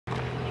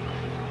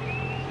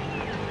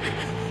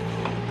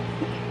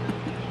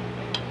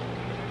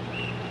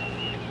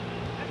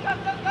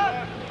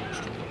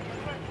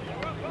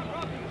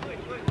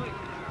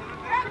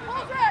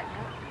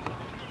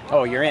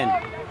Oh, you're in.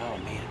 Oh,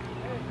 man.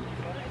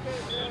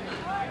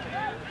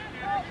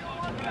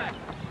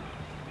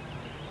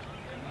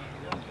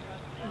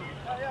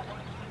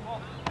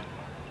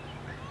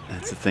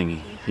 That's the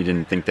thing. He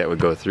didn't think that would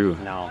go through.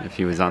 No. If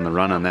he was on the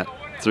run on that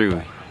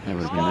through, that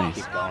would be nice.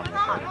 Keep going.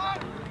 Recording.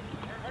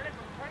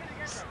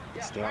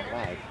 Stay out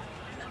wide.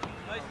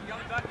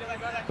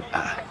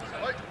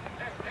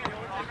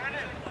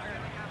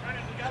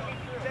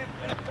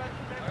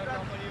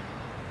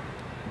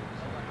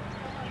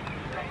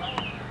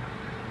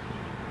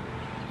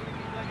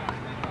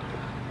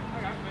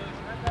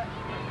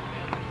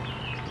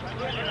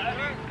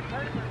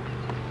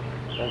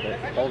 Hold it.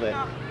 Hold it.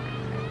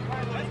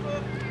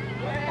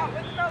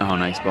 Oh,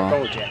 nice ball.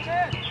 Go,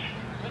 Jack.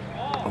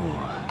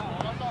 Oh.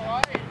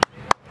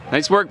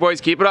 Nice work,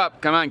 boys. Keep it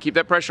up. Come on, keep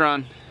that pressure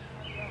on.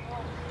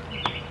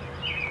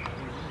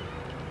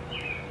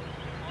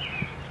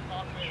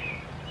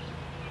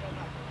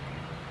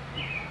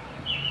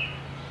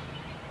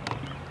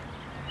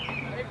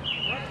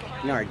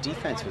 You know, our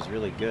defense was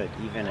really good,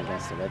 even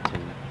against the red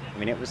team. I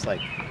mean, it was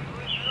like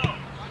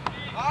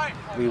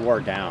we wore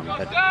down,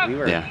 but we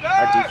were. Yeah.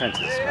 Our defense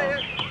is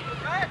strong.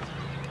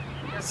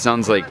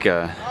 Sounds like.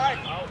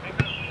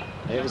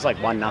 It was like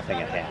 1-0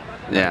 at half.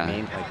 You know what I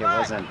mean? Like it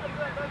wasn't.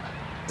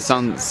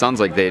 Sounds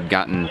like they had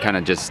gotten kind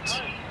of just.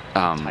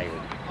 Tired.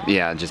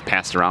 Yeah, just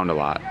passed around a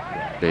lot,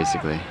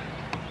 basically.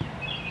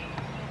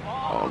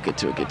 Oh, get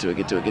to it, get to it,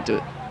 get to it, get to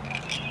it.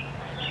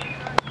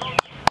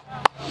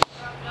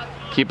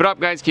 Keep it up,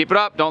 guys. Keep it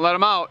up. Don't let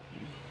them out.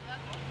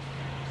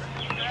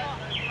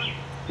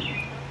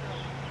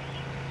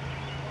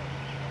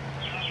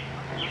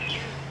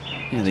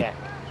 Yeah, Jack,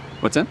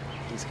 what's that?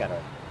 he's got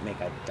to make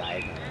a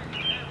diagonal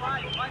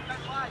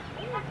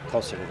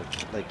closer to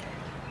the like.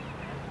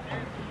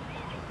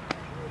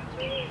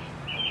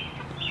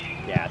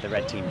 Yeah, the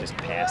red team just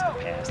passed and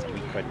passed, and we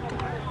couldn't possess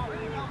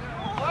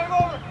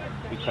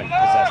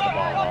the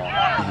ball at all.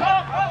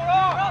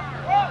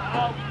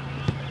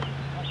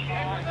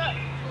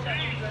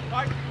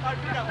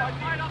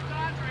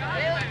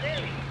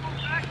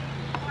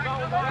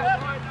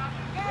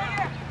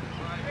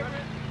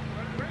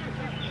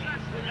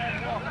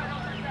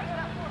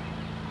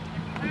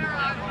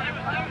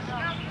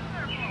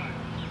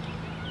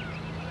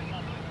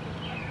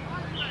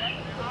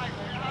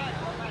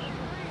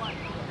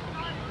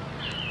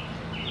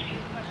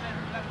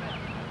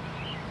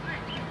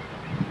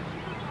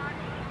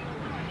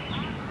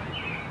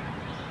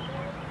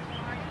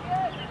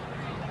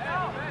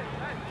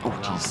 Oh,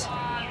 jeez.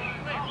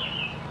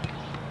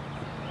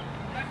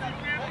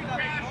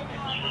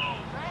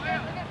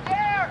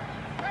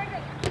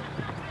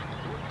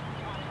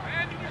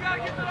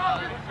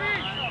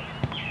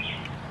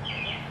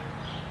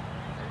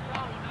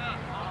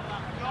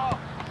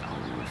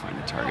 Find a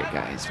target,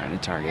 guys. Find a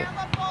target.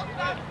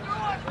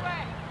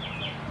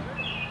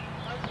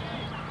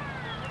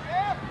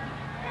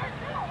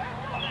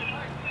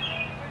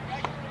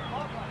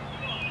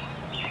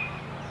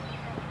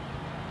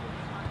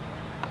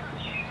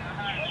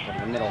 Go to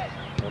the middle.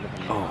 Go to the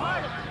middle. Oh,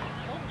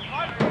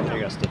 There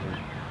you go, Stephen.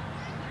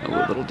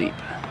 a little deep.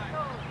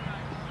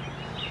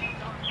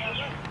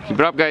 Keep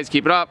it up, guys.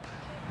 Keep it up.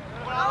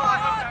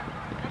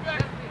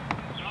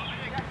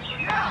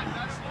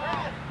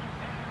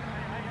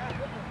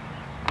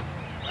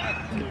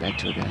 Get back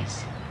to it,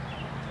 guys.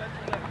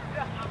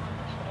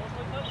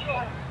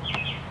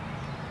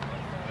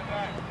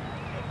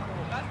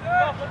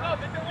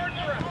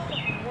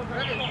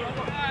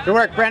 Good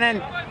work,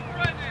 Brennan.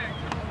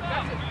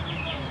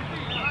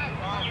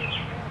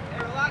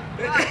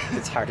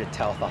 It's hard to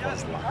tell with all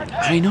those lines.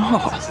 I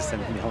know. It's just a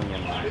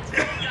million lines.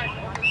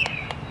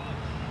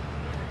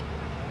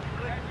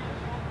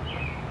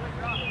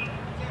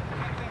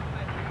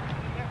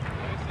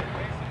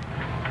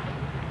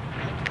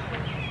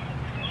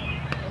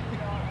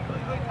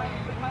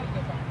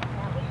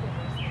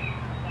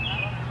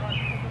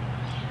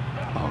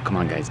 Oh, come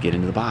on, guys. Get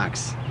into the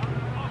box.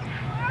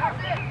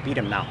 Beat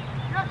him now.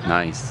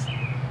 Nice.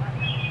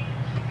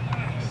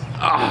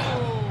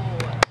 Oh.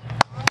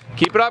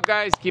 Keep it up,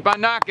 guys. Keep on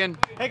knocking.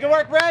 Hey, good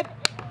work, Red.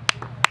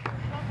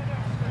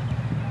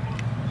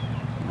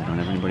 I don't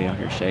have anybody out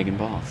here shagging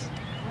balls.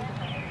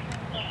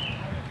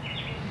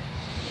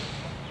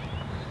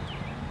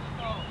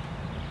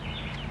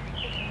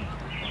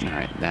 All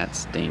right,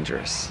 that's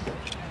dangerous.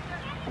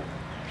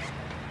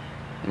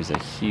 There's a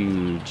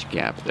huge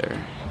gap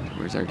there.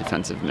 Where's our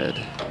defensive mid?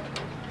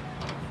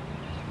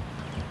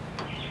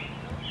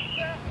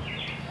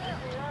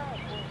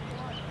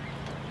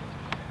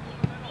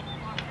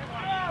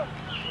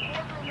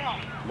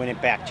 Win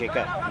it back,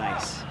 Jacob.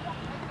 Nice.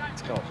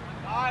 Let's go.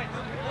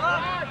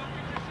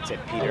 That's it,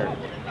 Peter.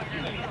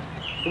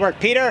 Good work,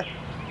 Peter.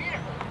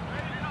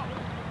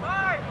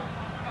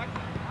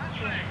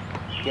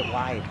 Get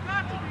wide.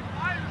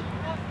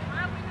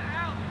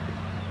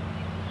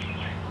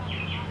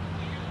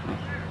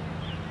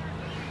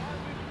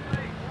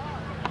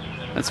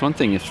 That's one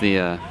thing. If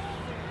the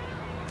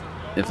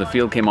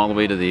field came all the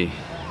way to the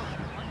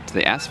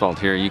asphalt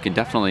here, you could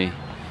definitely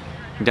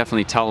can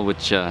definitely tell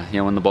which,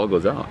 when the ball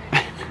goes out.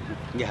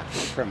 Yeah,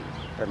 from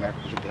every,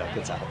 you'd be like,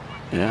 it's out.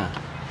 Yeah.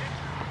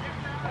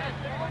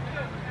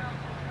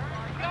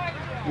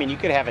 I mean, you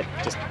could have it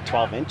just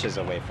 12 inches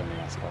away from the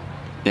asphalt.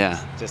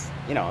 Yeah. Just,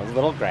 you know, a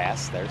little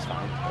grass, there's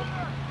fine.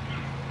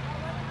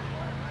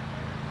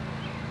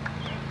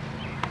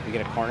 But you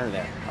get a corner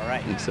there. All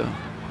right. I think so.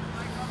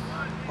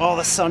 Oh,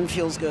 the sun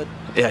feels good.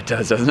 Yeah, it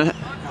does, doesn't it?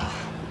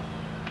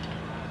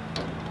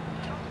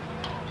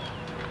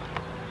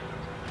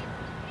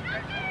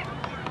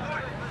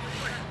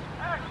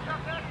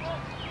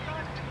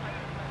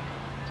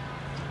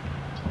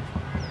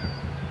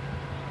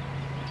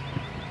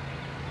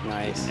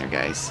 Nice. Get in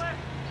there, guys. A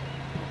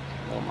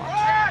little much.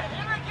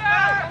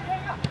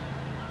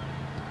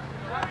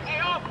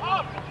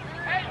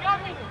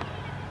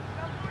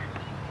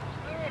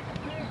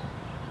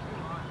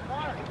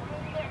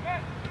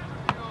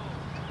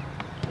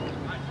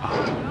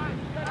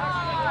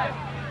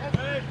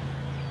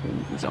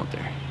 Who's out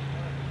there?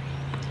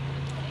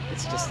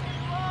 It's just.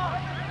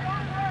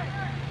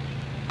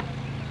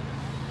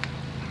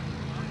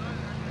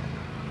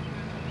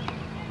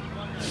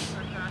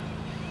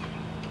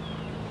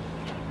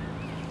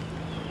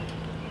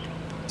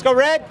 Let's go,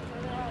 Red.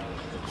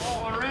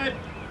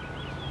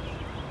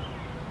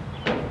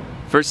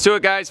 First to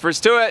it, guys.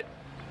 First to it.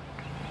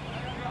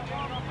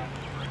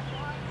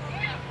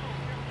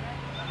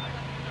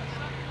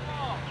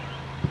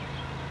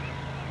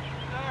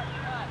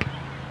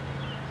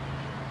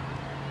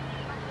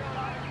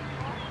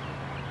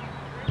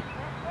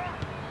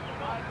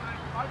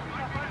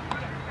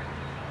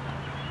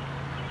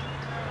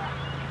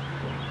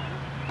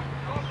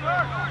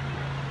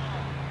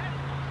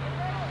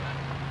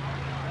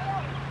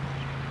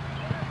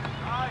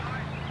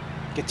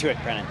 Get to it,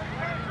 Brennan.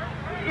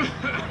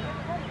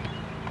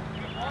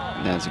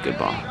 That's a good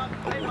ball.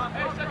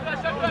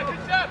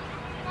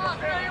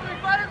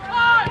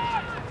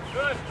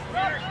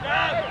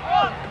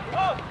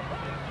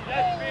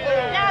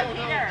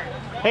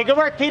 Hey, good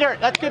work, Peter.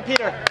 That's good,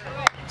 Peter.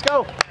 Let's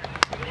go.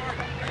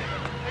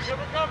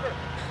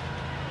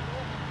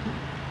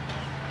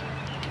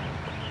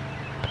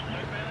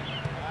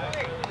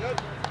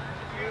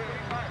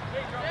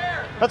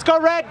 Let's go,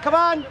 Red. Come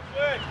on.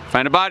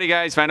 Find a body,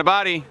 guys. Find a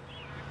body.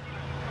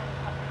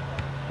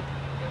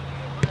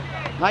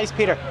 Nice,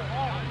 Peter.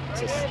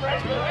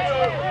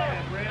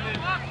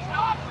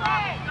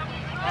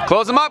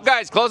 Close them up,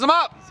 guys. Close them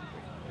up.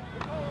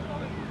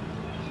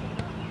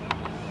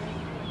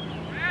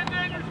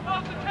 Brandon, you're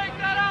supposed to take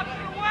that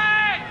option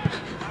away.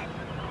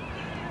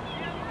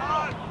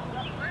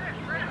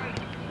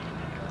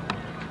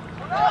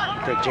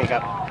 Good,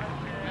 Jacob.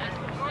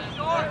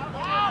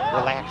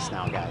 Relax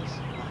now, guys.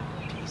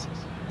 Jesus.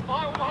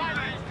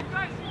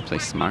 Play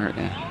smart,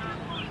 yeah.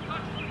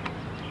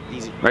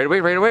 Easy. Right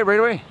away, right away, right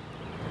away.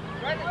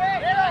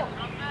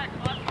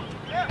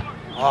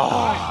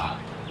 Oh.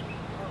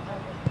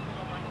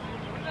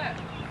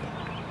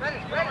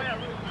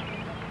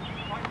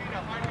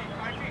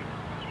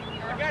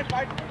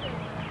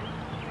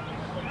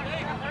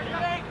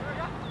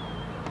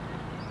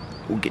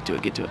 We'll get to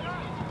it, get to it. Oh,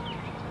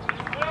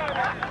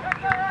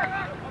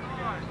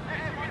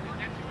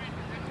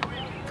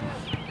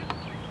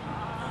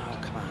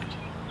 come on.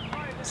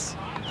 It's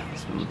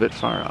a little bit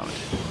far out.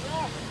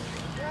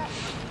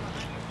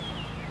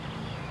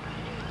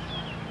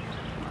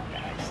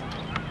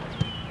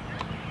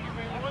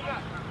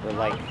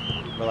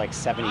 We're like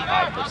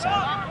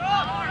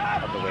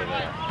 75% of the way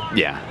there.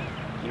 Yeah.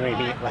 You know what I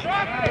mean? Like,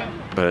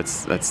 But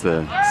that's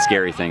the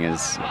scary thing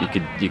is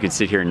you could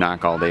sit here and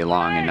knock all day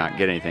long and not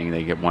get anything.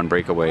 They get one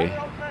breakaway,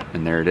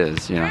 and there it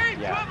is. You know.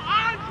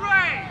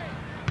 yeah.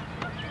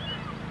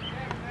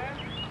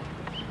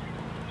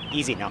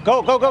 Easy now.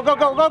 Go, go, go, go,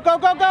 go, go, go,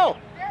 go, go!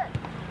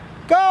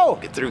 Go!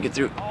 Get through, get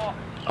through. Oh.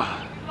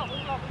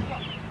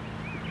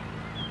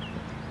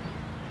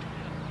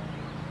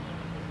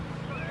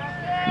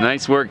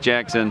 Nice work,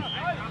 Jackson.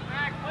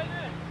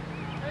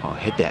 Oh,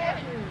 hit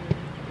that.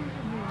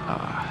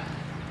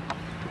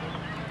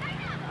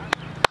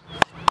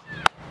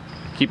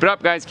 Keep it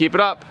up, guys. Keep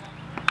it up.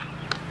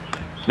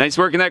 Nice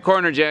work in that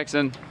corner,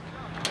 Jackson.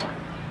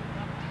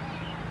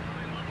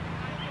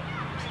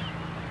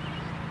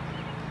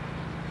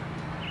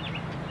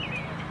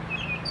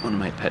 One of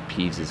my pet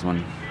peeves is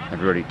when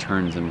everybody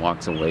turns and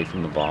walks away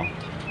from the ball.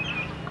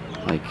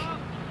 Like,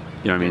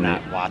 you know what I mean?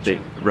 Not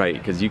watching. Right,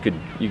 because you could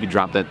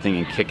drop that thing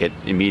and kick it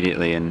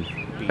immediately, and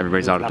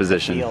everybody's out of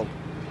position.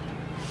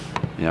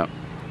 Yep.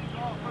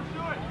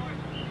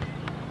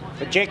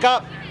 But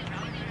Jacob.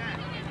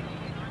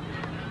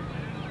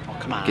 Oh,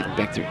 come on. Get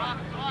back through.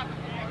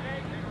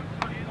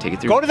 Take it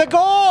through. Go to the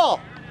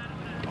goal.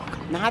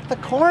 Not the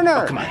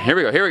corner. Oh, come on. Here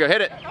we go. Here we go. Hit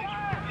it.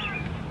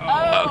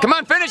 Oh, come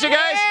on. Finish it,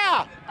 guys.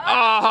 Yeah.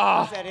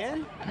 Oh. Is that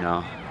in?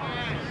 No.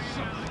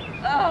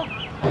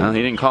 Well,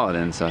 he didn't call it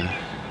in, so.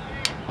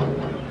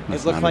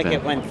 It looked like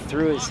it went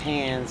through his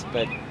hands,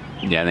 but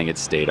yeah, I think it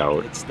stayed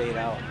out. it stayed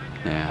out.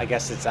 Yeah. I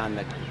guess it's on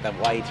the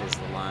white is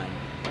the line.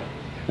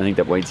 I think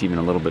that white's even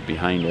a little bit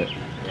behind it.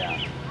 Yeah.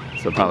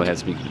 So it probably has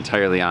to be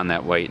entirely on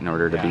that white in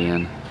order to be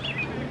in.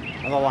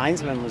 Well, the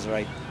linesman was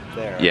right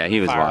there. Yeah,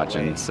 he was far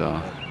watching, away.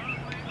 so.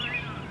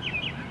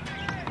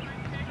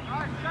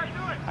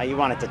 You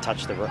want it to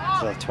touch the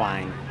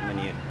twine when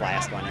you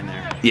blast one in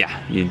there.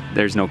 Yeah,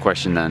 there's no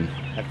question then.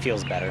 That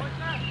feels better.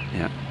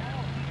 Yeah.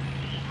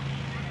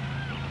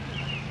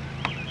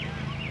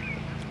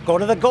 Go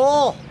to the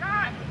goal,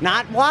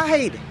 not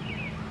wide.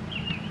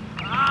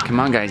 Come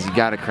on, guys, you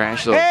gotta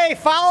crash those. Hey,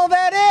 follow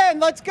that in.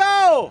 Let's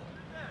go.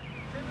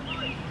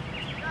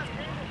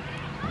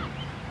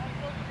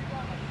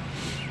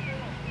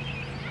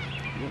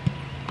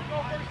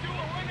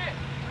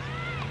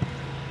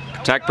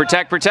 Protect,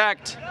 protect,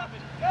 protect.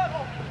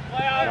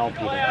 No,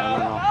 Peter.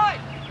 No.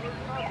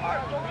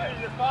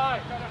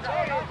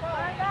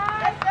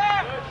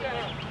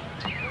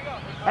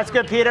 That's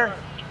good, Peter.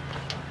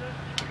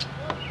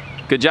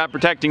 Good job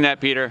protecting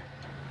that, Peter.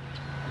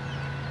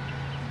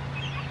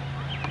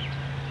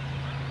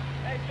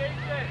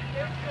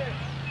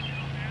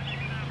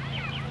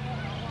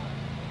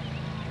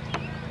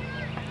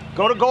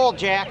 Go to goal,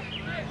 Jack.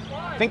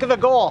 Think of the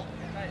goal.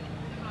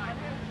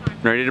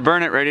 Ready to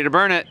burn it, ready to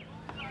burn it.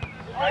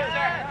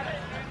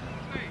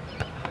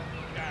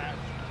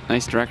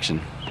 Nice direction.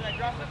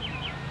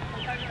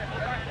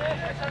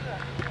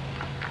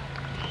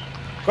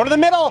 Go to the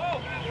middle.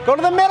 Go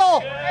to the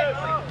middle.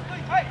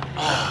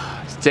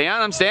 Stay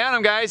on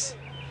him, guys.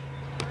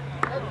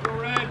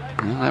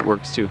 Well, that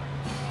works too.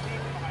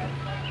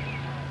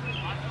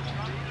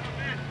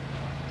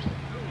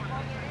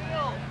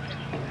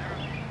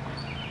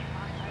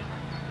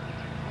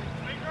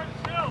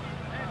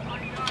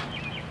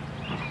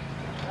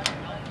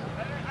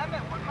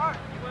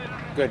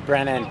 Good,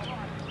 Brennan.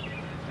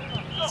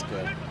 That's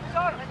good.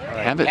 All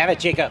right. Have it. Have it,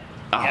 Jacob.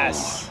 Oh.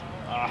 Yes.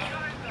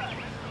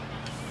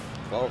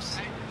 Close.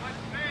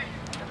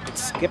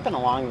 It's skipping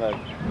along the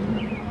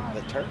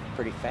turf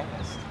pretty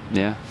fast.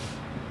 Yeah.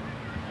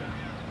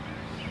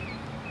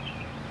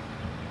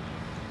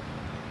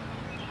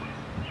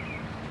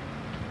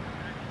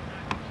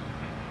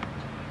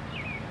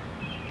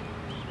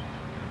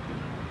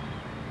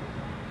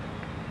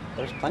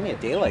 There's plenty of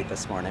daylight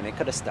this morning. They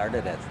could have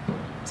started at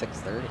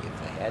 6:30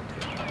 if they had to.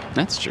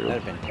 That's true. That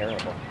would have been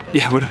terrible.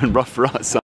 Yeah, it would have been rough for us.